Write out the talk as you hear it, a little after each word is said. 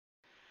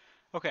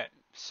Okay,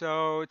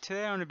 so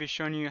today I'm going to be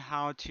showing you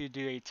how to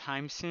do a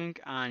time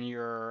sync on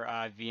your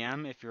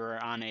VM if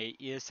you're on a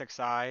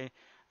ESXi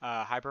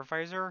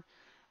hypervisor.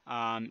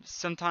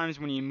 Sometimes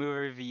when you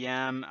move a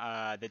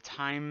VM, the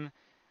time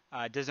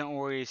doesn't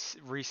always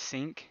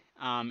resync,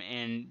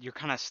 and you're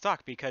kind of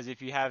stuck because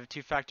if you have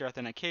two-factor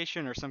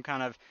authentication or some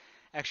kind of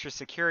extra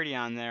security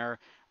on there,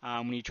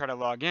 when you try to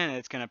log in,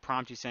 it's going to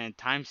prompt you saying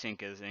time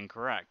sync is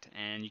incorrect,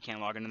 and you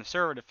can't log into the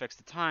server to fix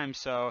the time.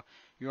 So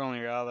your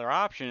only other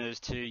option is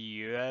to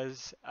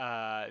use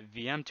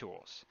VM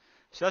tools.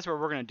 So that's what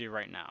we're going to do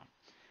right now.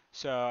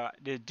 So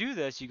to do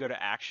this, you go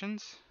to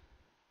Actions,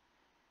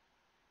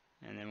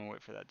 and then we'll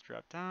wait for that to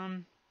drop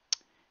down,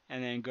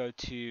 and then go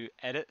to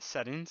Edit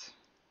Settings.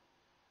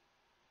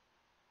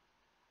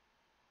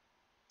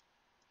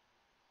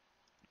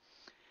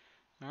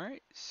 All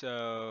right,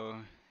 so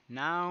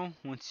now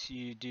once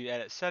you do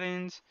Edit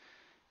Settings,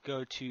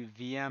 go to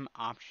VM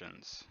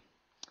Options.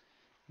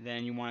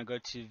 Then you want to go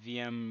to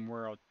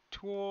VMware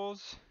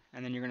Tools,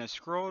 and then you're going to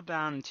scroll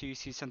down until you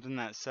see something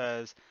that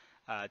says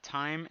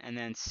Time and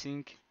then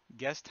Sync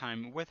Guest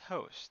Time with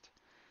Host.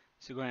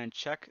 So go ahead and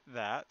check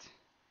that,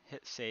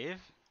 hit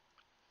Save.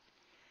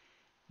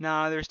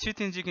 Now there's two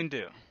things you can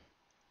do.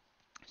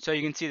 So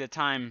you can see the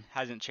time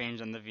hasn't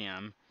changed on the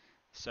VM,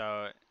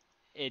 so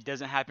it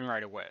doesn't happen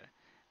right away.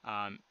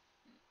 Um,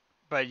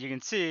 but you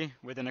can see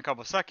within a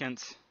couple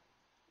seconds,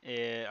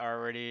 it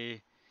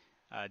already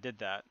did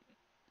that.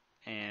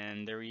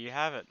 And there you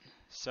have it.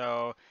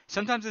 So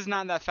sometimes it's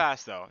not that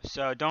fast though.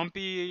 So don't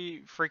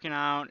be freaking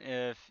out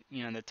if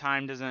the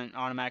time doesn't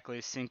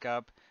automatically sync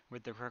up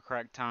with the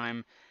correct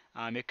time.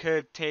 It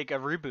could take a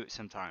reboot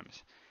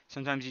sometimes.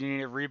 Sometimes you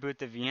need to reboot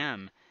the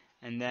VM,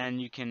 and then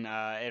you can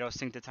it'll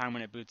sync the time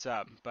when it boots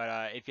up.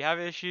 But if you have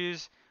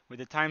issues with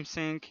the time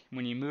sync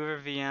when you move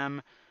a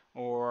VM,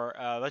 or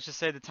let's just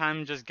say the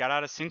time just got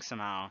out of sync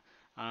somehow,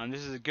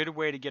 this is a good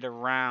way to get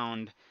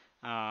around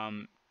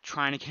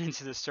trying to get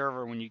into the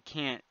server when you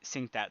can't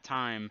sync that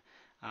time.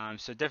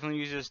 So definitely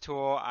use this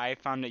tool. I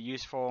found it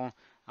useful.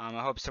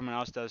 I hope someone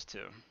else does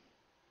too.